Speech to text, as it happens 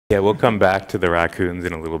Yeah, we'll come back to the raccoons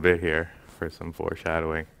in a little bit here for some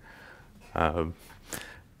foreshadowing. Um,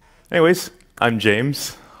 anyways, I'm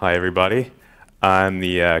James. Hi, everybody. I'm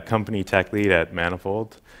the company tech lead at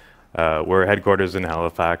Manifold. We're headquarters in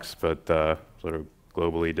Halifax, but sort of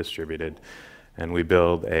globally distributed. And we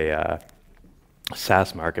build a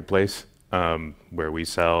SaaS marketplace where we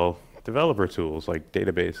sell developer tools like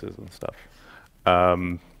databases and stuff.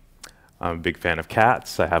 I'm a big fan of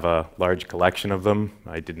cats. I have a large collection of them.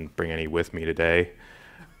 I didn't bring any with me today.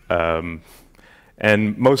 And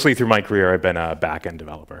mostly through my career, I've been a back-end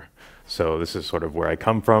developer. So this is sort of where I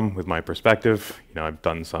come from with my perspective. You know, I've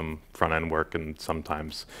done some front-end work and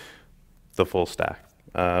sometimes the full stack.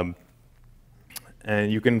 And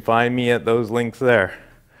you can find me at those links there.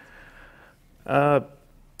 So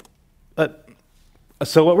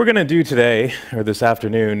what we're going to do today, or this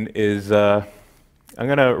afternoon, is I'm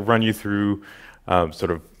going to run you through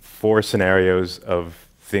sort of 4 scenarios of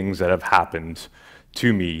things that have happened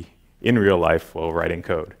to me in real life while writing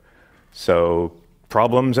code. So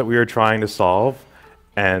problems that we were trying to solve,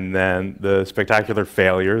 and then the spectacular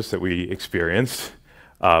failures that we experienced,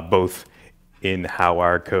 both in how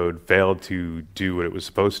our code failed to do what it was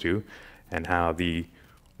supposed to, and how the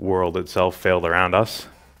world itself failed around us.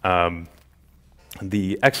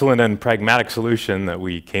 The excellent and pragmatic solution that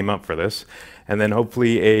we came up for this, and then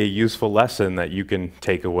hopefully a useful lesson that you can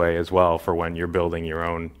take away as well for when you're building your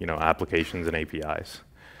own, applications and APIs.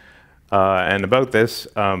 And about this,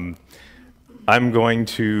 I'm going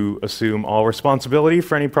to assume all responsibility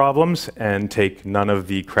for any problems and take none of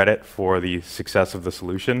the credit for the success of the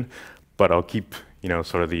solution, but I'll keep,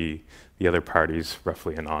 sort of the other parties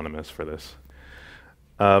roughly anonymous for this.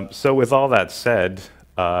 So with all that said,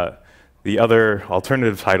 the other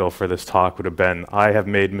alternative title for this talk would have been, I have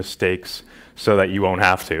made mistakes so that you won't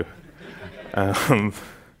have to.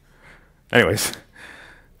 Anyways,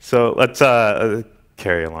 so let's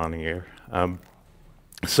carry along here.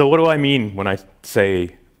 So what do I mean when I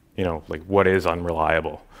say, what is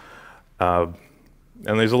unreliable? And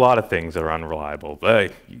there's a lot of things that are unreliable.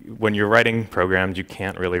 But when you're writing programs, you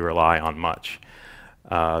can't really rely on much.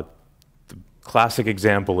 Classic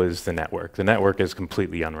example is the network. The network is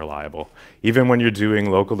completely unreliable. Even when you're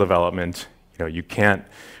doing local development, you can't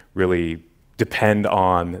really depend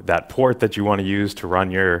on that port that you want to use to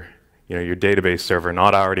run your database server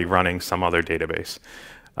not already running some other database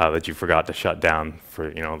that you forgot to shut down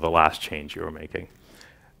for the last change you were making.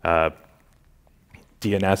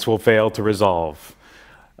 DNS will fail to resolve.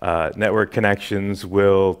 Network connections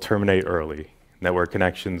will terminate early. Network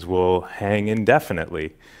connections will hang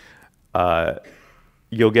indefinitely.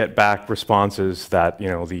 You'll get back responses that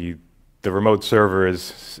the remote server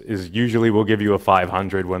is usually will give you a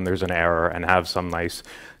 500 when there's an error and have some nice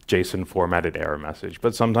JSON formatted error message.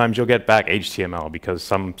 But sometimes you'll get back HTML because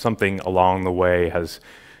something along the way has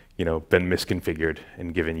been misconfigured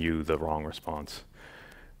and given you the wrong response.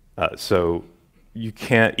 So you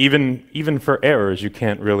can't even for errors you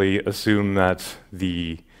can't really assume that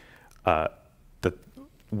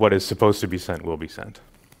what is supposed to be sent will be sent.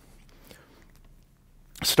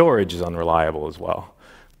 Storage is unreliable as well,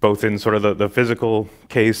 both in sort of the physical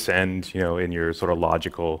case and in your sort of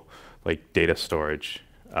logical like data storage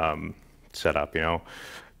setup.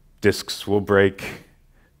 Disks will break,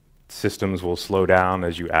 systems will slow down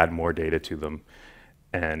as you add more data to them,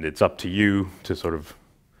 and it's up to you to sort of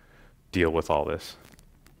deal with all this.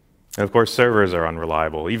 And of course, servers are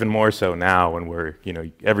unreliable, even more so now when we're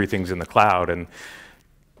everything's in the cloud, and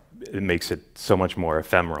it makes it so much more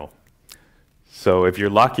ephemeral. So if you're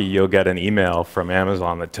lucky, you'll get an email from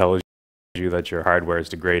Amazon that tells you that your hardware is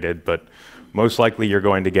degraded, but most likely you're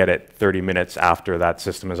going to get it 30 minutes after that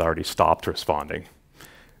system has already stopped responding.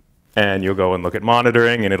 And you'll go and look at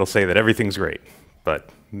monitoring, and it'll say that everything's great, but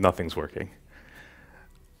nothing's working.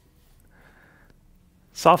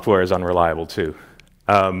 Software is unreliable too.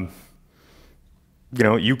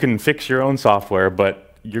 You can fix your own software,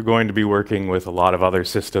 but you're going to be working with a lot of other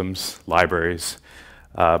systems, libraries,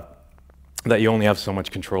 that you only have so much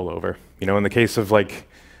control over. In the case of like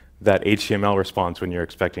that HTML response when you're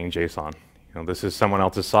expecting JSON, this is someone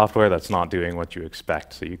else's software that's not doing what you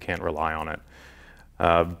expect, so you can't rely on it.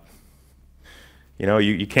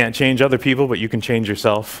 You can't change other people, but you can change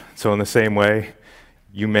yourself. So in the same way,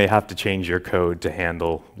 you may have to change your code to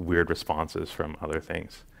handle weird responses from other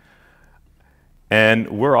things. And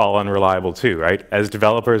we're all unreliable too, right? As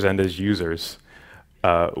developers and as users,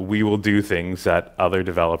 we will do things that other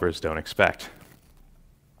developers don't expect.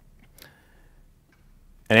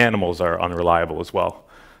 And animals are unreliable as well.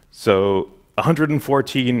 So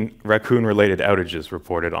 114 raccoon-related outages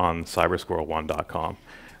reported on cybersquirrel1.com.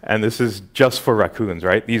 and this is just for raccoons,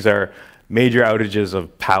 right? These are major outages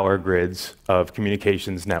of power grids, of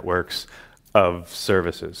communications networks, of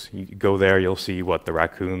services. You go there, you'll see what the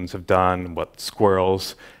raccoons have done, what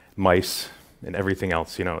squirrels, mice, and everything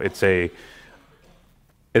else. You know, it's I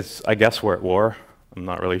guess we're at war. I'm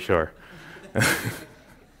not really sure.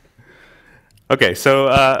 Okay,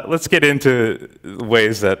 so let's get into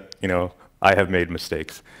ways that I have made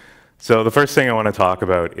mistakes. So the first thing I want to talk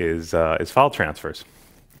about is file transfers.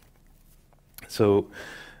 So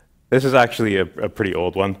this is actually a pretty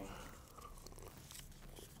old one.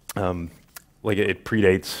 Like it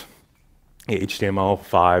predates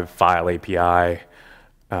HTML5 file API.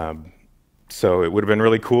 So it would have been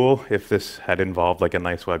really cool if this had involved like a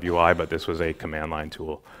nice web UI, but this was a command line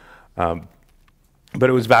tool. But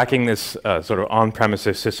it was backing this sort of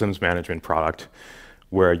on-premises systems management product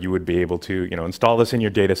where you would be able to install this in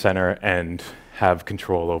your data center and have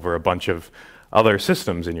control over a bunch of other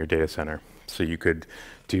systems in your data center. So you could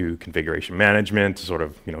do configuration management to sort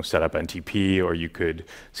of set up NTP, or you could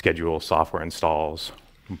schedule software installs,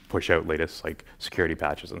 push out latest like security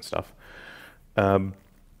patches and stuff. And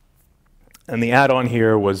the add-on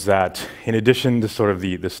here was that in addition to sort of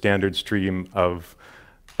the standard stream of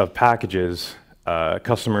packages,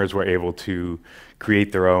 customers were able to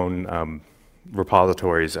create their own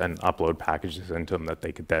repositories and upload packages into them that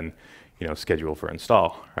they could then schedule for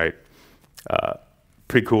install, right?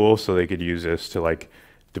 Pretty cool, so they could use this to like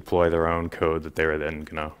deploy their own code that they were then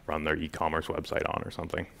gonna run their e-commerce website on or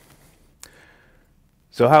something.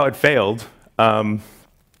 So how it failed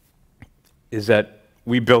is that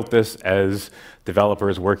we built this as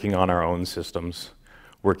developers working on our own systems,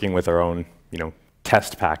 working with our own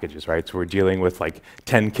test packages, right? So we're dealing with like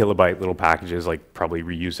 10 kilobyte little packages, like probably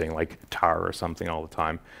reusing like tar or something all the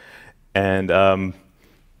time. And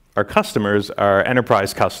our customers are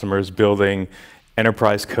enterprise customers building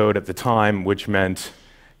enterprise code at the time, which meant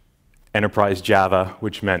enterprise Java,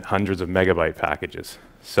 which meant hundreds of megabyte packages.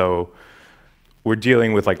 So we're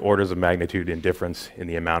dealing with like orders of magnitude in difference in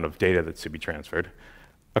the amount of data that's to be transferred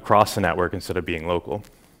across the network instead of being local.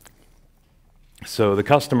 So the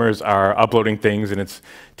customers are uploading things and it's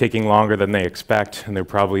taking longer than they expect, and they're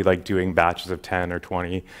probably like doing batches of 10 or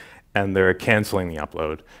 20, and they're canceling the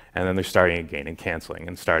upload, and then they're starting again and canceling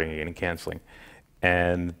and starting again and canceling.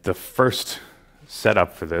 And the first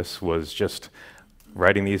setup for this was just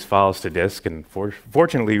writing these files to disk, and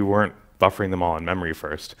fortunately we weren't buffering them all in memory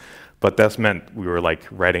first, but this meant we were like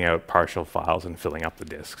writing out partial files and filling up the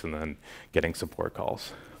disks and then getting support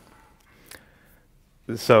calls.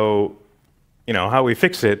 So how we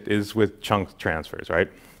fix it is with chunk transfers, right?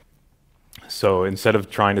 So instead of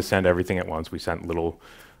trying to send everything at once, we sent little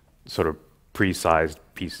sort of pre-sized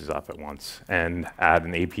pieces up at once and add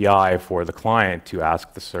an API for the client to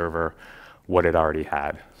ask the server what it already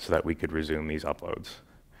had so that we could resume these uploads.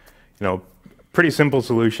 Pretty simple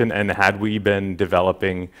solution, and had we been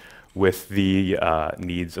developing with the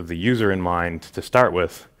needs of the user in mind to start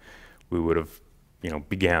with, we would have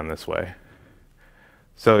began this way.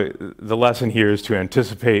 So the lesson here is to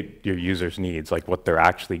anticipate your users' needs, like what they're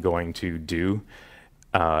actually going to do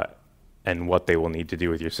and what they will need to do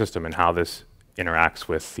with your system and how this interacts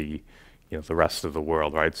with the rest of the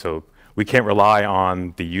world, right? So we can't rely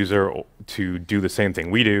on the user to do the same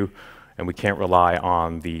thing we do, and we can't rely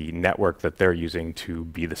on the network that they're using to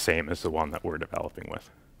be the same as the one that we're developing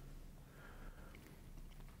with.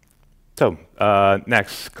 So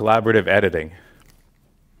next, collaborative editing.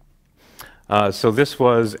 So this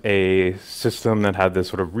was a system that had this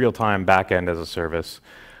sort of real-time backend as a service,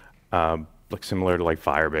 like similar to like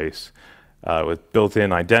Firebase, with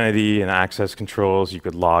built-in identity and access controls. You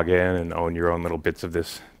could log in and own your own little bits of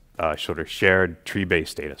this sort of shared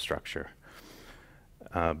tree-based data structure.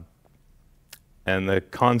 And the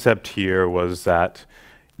concept here was that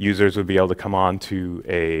users would be able to come on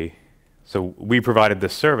to so we provided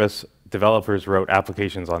this service. Developers wrote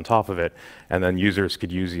applications on top of it, and then users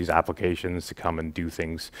could use these applications to come and do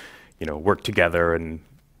things, work together and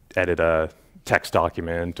edit a text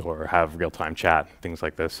document or have real-time chat, things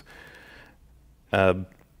like this. And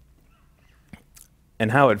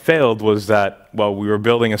how it failed was that, well, we were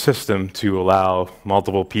building a system to allow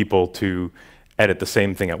multiple people to edit the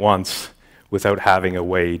same thing at once without having a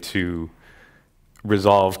way to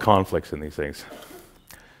resolve conflicts in these things.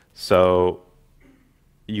 So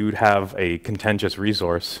you'd have a contentious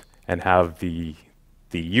resource and have the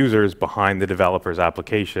users behind the developer's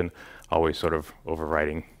application always sort of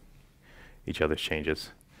overriding each other's changes.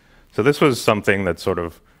 So this was something that sort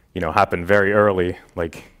of happened very early,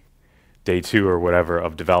 like day 2 or whatever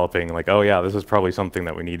of developing, like, oh yeah, this is probably something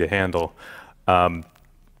that we need to handle.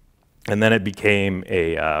 And then it became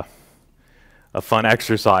a fun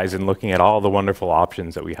exercise in looking at all the wonderful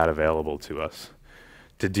options that we had available to us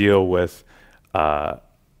to deal with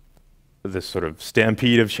this sort of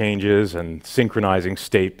stampede of changes and synchronizing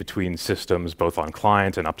state between systems, both on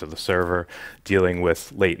client and up to the server, dealing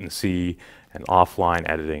with latency and offline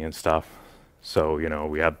editing and stuff. So,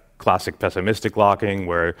 we had classic pessimistic locking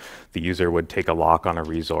where the user would take a lock on a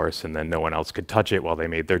resource and then no one else could touch it while they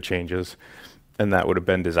made their changes. And that would have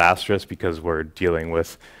been disastrous because we're dealing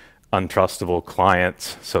with untrustable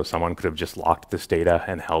clients. So someone could have just locked this data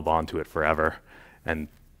and held on to it forever and,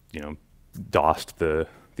 DOSed the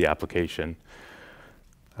application.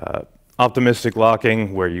 Optimistic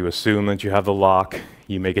locking, where you assume that you have the lock,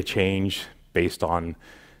 you make a change based on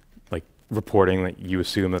like reporting that you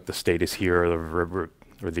assume that the state is here or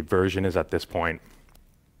the version is at this point.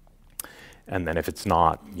 And then if it's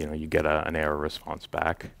not, you get an error response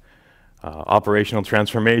back. Operational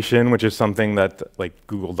transformation, which is something that like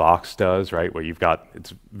Google Docs does, right? Where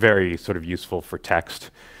it's very sort of useful for text.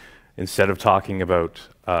 Instead of talking about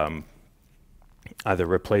either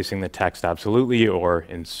replacing the text absolutely or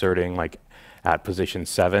inserting like at position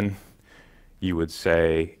 7, you would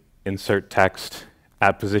say insert text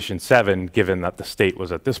at position 7, given that the state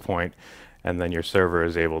was at this point, and then your server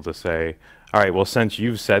is able to say, all right, well, since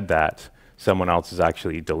you've said that, someone else has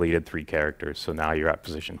actually deleted 3 characters, so now you're at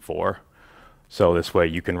position 4. So this way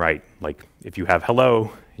you can write, like, if you have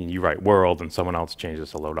hello, and you write world, and someone else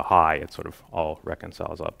changes hello to hi, it sort of all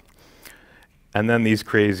reconciles up. And then these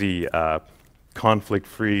crazy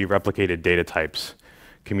conflict-free replicated data types,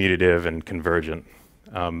 commutative and convergent.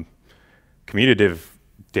 Commutative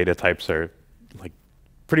data types are, like,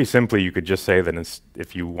 pretty simply, you could just say that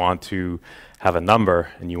if you want to have a number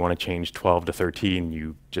and you want to change 12 to 13,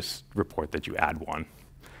 you just report that you add 1.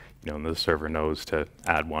 And the server knows to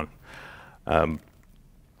add 1. And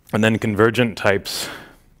then convergent types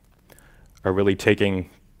are really taking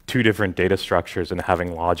 2 different data structures and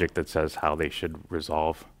having logic that says how they should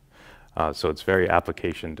resolve. So it's very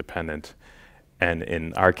application dependent. And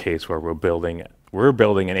in our case, where we're building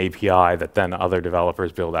an API that then other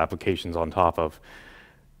developers build applications on top of,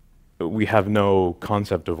 we have no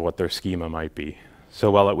concept of what their schema might be.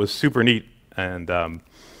 So while it was super neat and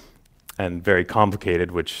very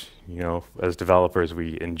complicated, which as developers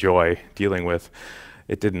we enjoy dealing with,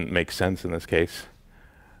 it didn't make sense in this case.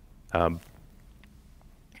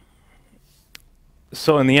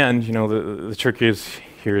 So in the end, the trick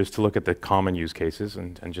here is to look at the common use cases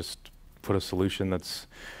and just put a solution that's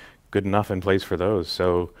good enough in place for those.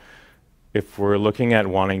 So if we're looking at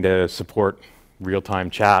wanting to support real-time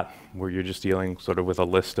chat, where you're just dealing sort of with a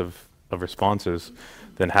list of responses,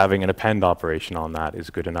 then having an append operation on that is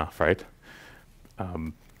good enough, right?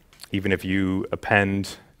 Even if you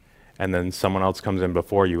append and then someone else comes in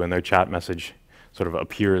before you and their chat message sort of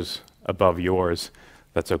appears above yours,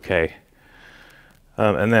 that's okay.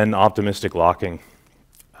 And then optimistic locking,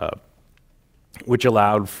 which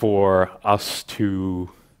allowed for us to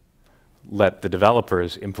let the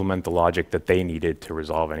developers implement the logic that they needed to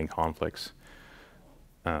resolve any conflicts.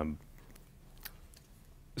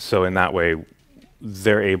 So in that way,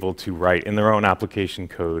 they're able to write in their own application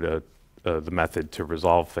code the method to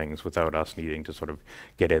resolve things without us needing to sort of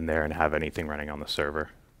get in there and have anything running on the server.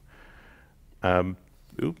 So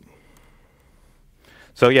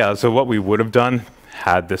yeah, so what we would have done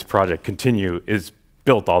had this project continue is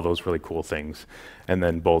built all those really cool things and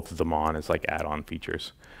then bolted them on as like add-on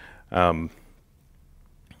features.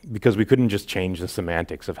 Because we couldn't just change the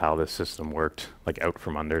semantics of how this system worked like out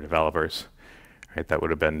from under developers. Right? That would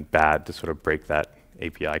have been bad to sort of break that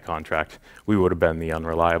API contract. We would have been the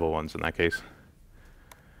unreliable ones in that case.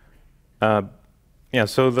 Yeah,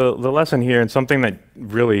 so the lesson here, and something that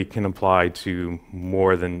really can apply to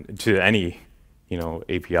more than to any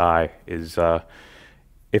API, is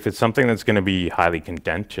if it's something that's going to be highly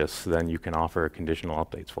contentious, then you can offer conditional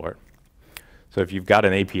updates for it. So if you've got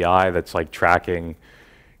an API that's like tracking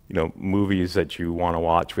movies that you want to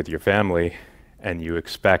watch with your family, and you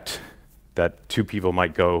expect that 2 people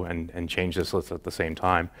might go and change this list at the same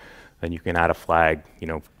time, then you can add a flag,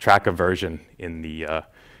 track a version in the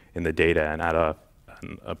data and add a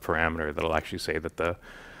parameter that'll actually say that the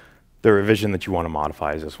revision that you want to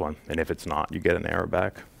modify is this one, and if it's not, you get an error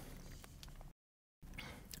back.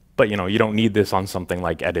 But you don't need this on something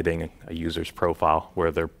like editing a user's profile,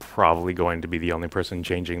 where they're probably going to be the only person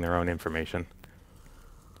changing their own information.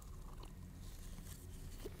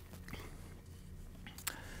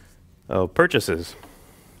 Purchases.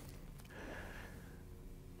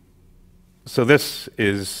 So this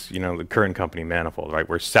is, the current company Manifold, right?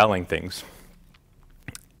 We're selling things.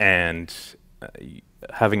 And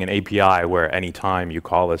having an API where any time you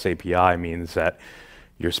call this API means that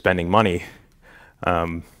you're spending money.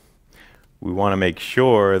 We want to make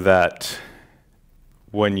sure that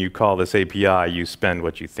when you call this API, you spend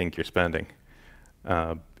what you think you're spending.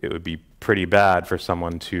 It would be pretty bad for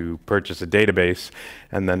someone to purchase a database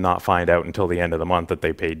and then not find out until the end of the month that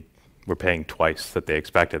they were paying twice that they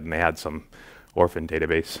expected, and they had some orphan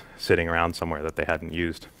database sitting around somewhere that they hadn't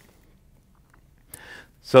used.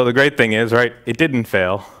 So the great thing is, right, it didn't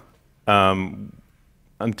fail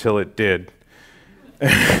until it did.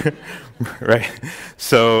 Right?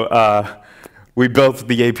 So we built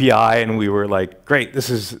the API and we were like, great, this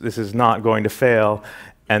is not going to fail.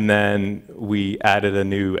 And then we added a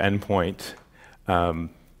new endpoint,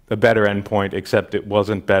 a better endpoint, except it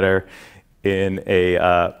wasn't better in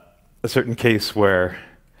a certain case where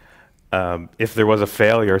if there was a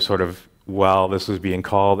failure sort of while this was being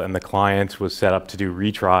called and the client was set up to do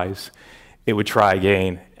retries, it would try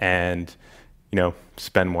again and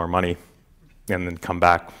spend more money and then come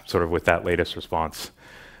back sort of with that latest response.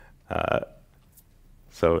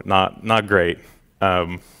 So not great.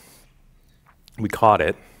 We caught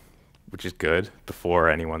it, which is good, before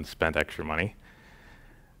anyone spent extra money.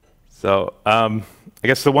 So I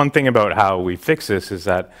guess the one thing about how we fix this is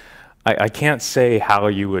that I can't say how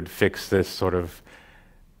you would fix this sort of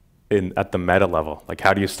at the meta level. Like,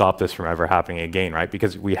 how do you stop this from ever happening again, right?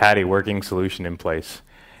 Because we had a working solution in place,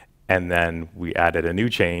 and then we added a new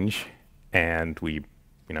change, and we,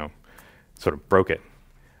 sort of broke it.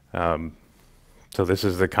 So this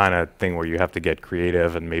is the kind of thing where you have to get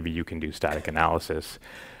creative, and maybe you can do static analysis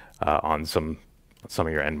on some of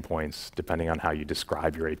your endpoints, depending on how you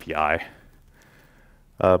describe your API.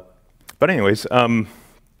 But anyways,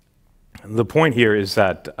 the point here is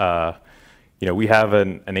that we have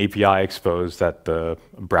an API exposed that the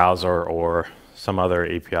browser or some other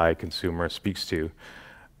API consumer speaks to.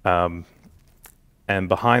 And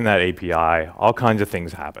behind that API, all kinds of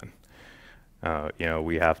things happen.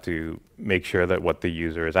 We have to make sure that what the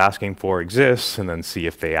user is asking for exists, and then see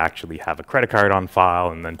if they actually have a credit card on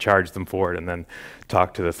file, and then charge them for it, and then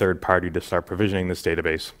talk to the third party to start provisioning this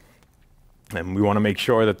database. And we want to make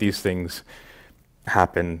sure that these things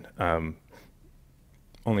happen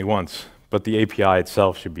only once, but the API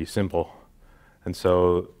itself should be simple. And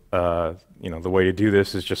so the way to do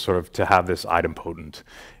this is just sort of to have this idempotent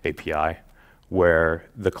API where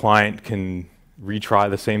the client can retry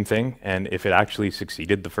the same thing, and if it actually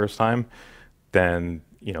succeeded the first time, then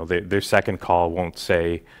their second call won't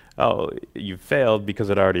say, oh, you failed because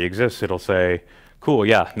it already exists. It'll say, cool,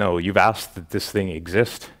 yeah, no, you've asked that this thing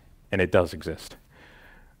exist, and it does exist.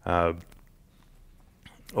 Or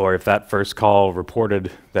if that first call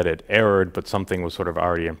reported that it errored, but something was sort of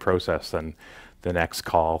already in process, then the next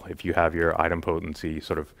call, if you have your idempotency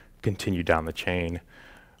sort of continue down the chain,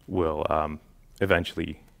 will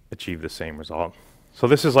eventually achieve the same result. So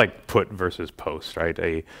this is like put versus post, right?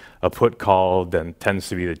 A put call then tends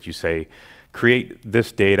to be that you say, create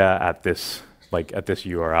this data at this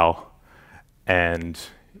URL, and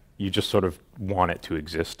you just sort of want it to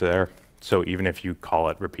exist there. So even if you call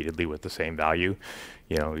it repeatedly with the same value,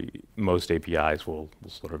 most APIs will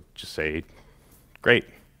sort of just say, great,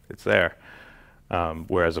 it's there.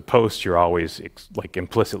 Whereas a post, you're always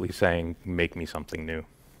implicitly saying, make me something new.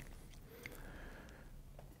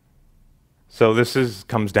 So this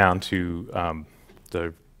comes down to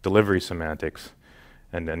the delivery semantics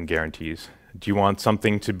and then guarantees. Do you want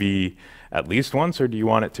something to be at least once, or do you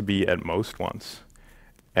want it to be at most once?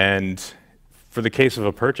 And for the case of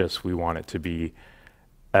a purchase, we want it to be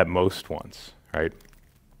at most once, right?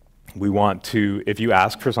 We want to, if you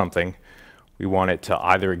ask for something, we want it to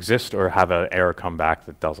either exist or have an error come back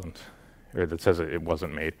that doesn't, or that says it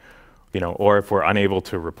wasn't made. Or if we're unable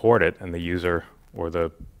to report it and the user or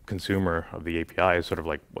the consumer of the API is sort of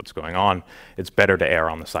like, what's going on, it's better to err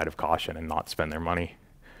on the side of caution and not spend their money.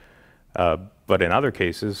 But in other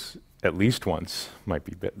cases, at least once might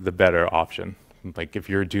be the better option. Like if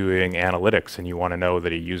you're doing analytics and you want to know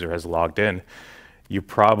that a user has logged in, you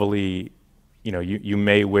probably, you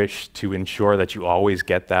may wish to ensure that you always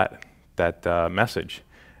get that message.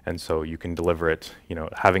 And so you can deliver it,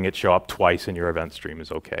 having it show up twice in your event stream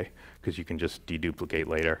is okay, because you can just deduplicate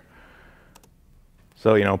later.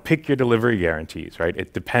 So, pick your delivery guarantees, right?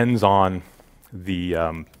 It depends on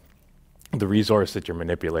the resource that you're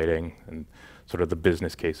manipulating and sort of the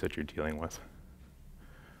business case that you're dealing with.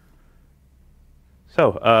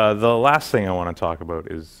 So the last thing I want to talk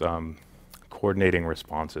about is coordinating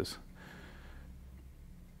responses.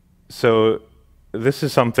 So this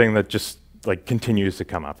is something that just continues to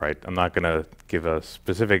come up, right? I'm not going to give a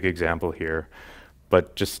specific example here,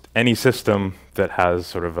 but just any system that has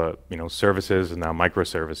sort of a, services and now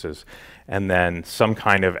microservices, and then some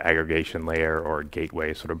kind of aggregation layer or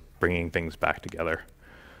gateway sort of bringing things back together.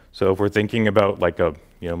 So if we're thinking about like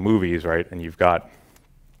movies, right, and you've got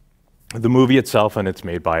the movie itself and it's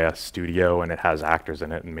made by a studio and it has actors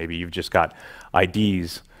in it, and maybe you've just got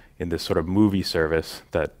IDs in this sort of movie service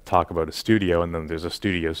that talk about a studio, and then there's a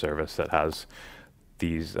studio service that has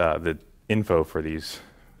these the info for these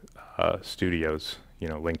studios,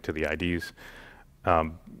 linked to the IDs.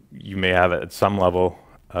 You may have at some level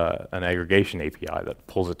an aggregation API that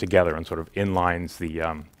pulls it together and sort of inlines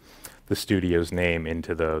the studio's name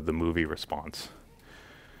into the movie response.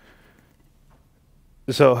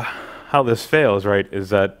 So how this fails, right, is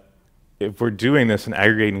that if we're doing this and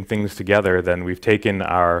aggregating things together, then we've taken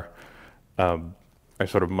our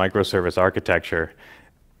sort of microservice architecture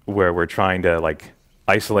where we're trying to like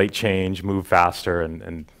isolate change, move faster,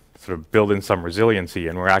 and sort of build in some resiliency,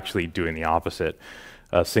 and we're actually doing the opposite.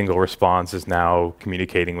 A single response is now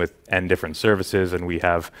communicating with n different services, and we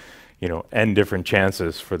have n different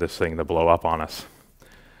chances for this thing to blow up on us.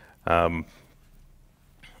 And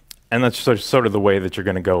that's sort of the way that you're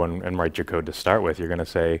going to go and write your code to start with. You're going to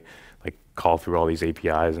say, like, call through all these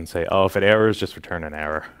APIs and say, oh, if it errors, just return an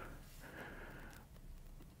error.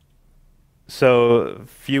 So a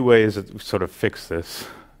few ways to sort of fix this.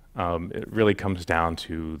 It really comes down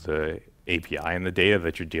to the API and the data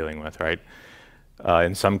that you're dealing with, right?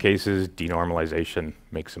 In some cases, denormalization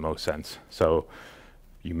makes the most sense. So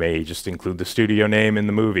you may just include the studio name in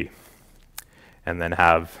the movie and then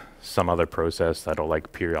have some other process that'll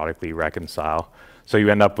like periodically reconcile. So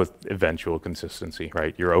you end up with eventual consistency,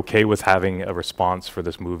 right? You're okay with having a response for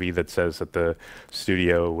this movie that says that the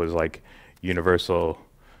studio was like Universal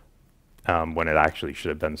when it actually should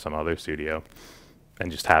have been some other studio,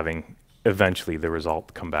 and just having eventually the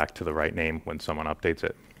result come back to the right name when someone updates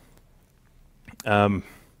it.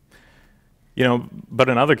 But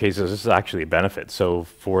in other cases, this is actually a benefit. So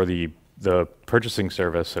for the purchasing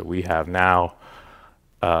service that we have now,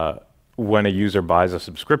 when a user buys a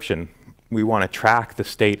subscription, we want to track the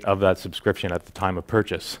state of that subscription at the time of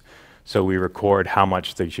purchase. So we record how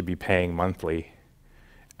much they should be paying monthly.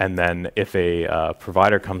 And then if a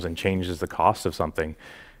provider comes and changes the cost of something,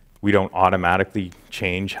 we don't automatically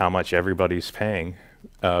change how much everybody's paying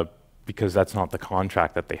because that's not the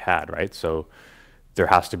contract that they had, right? So there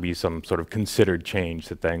has to be some sort of considered change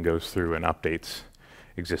that then goes through and updates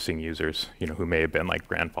existing users, who may have been like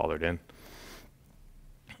grandfathered in.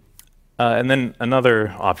 And then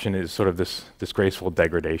another option is sort of this graceful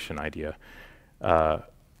degradation idea,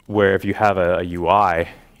 where if you have a UI,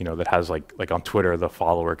 that has like on Twitter, the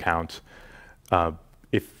follower count,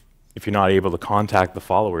 if you're not able to contact the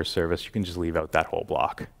follower service, you can just leave out that whole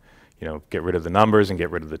block. Get rid of the numbers and get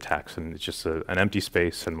rid of the text, and it's just an empty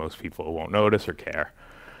space, and most people won't notice or care.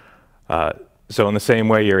 So in the same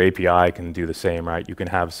way, your API can do the same, right? You can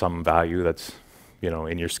have some value that's,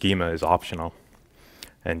 in your schema is optional,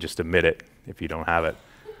 and just omit it if you don't have it.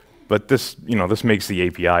 But this, this makes the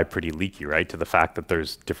API pretty leaky, right? To the fact that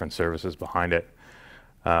there's different services behind it.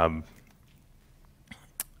 And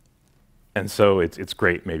so it's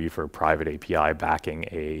great maybe for a private API backing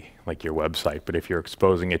like your website, but if you're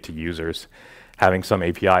exposing it to users, having some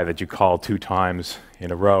API that you call 2 times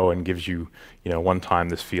in a row and gives you, one time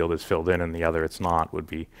this field is filled in and the other it's not would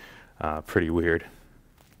be pretty weird.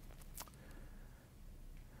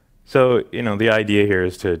 So, the idea here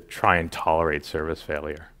is to try and tolerate service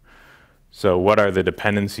failure. So what are the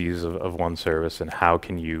dependencies of one service, and how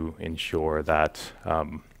can you ensure that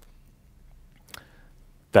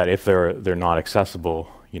that if they're not accessible,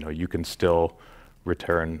 you can still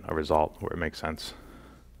return a result where it makes sense.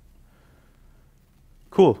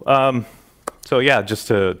 Cool. So yeah, just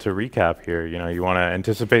to recap here, you want to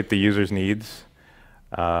anticipate the user's needs.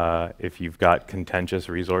 If you've got contentious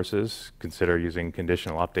resources, consider using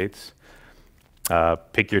conditional updates.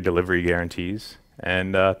 Pick your delivery guarantees,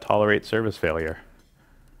 and tolerate service failure.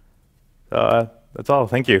 That's all.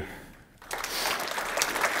 Thank you.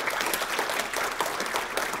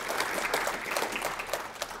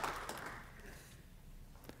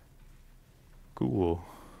 Cool.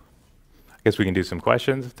 I guess we can do some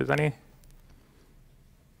questions if there's any.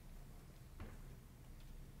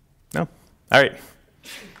 No? All right.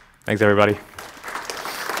 Thanks, everybody.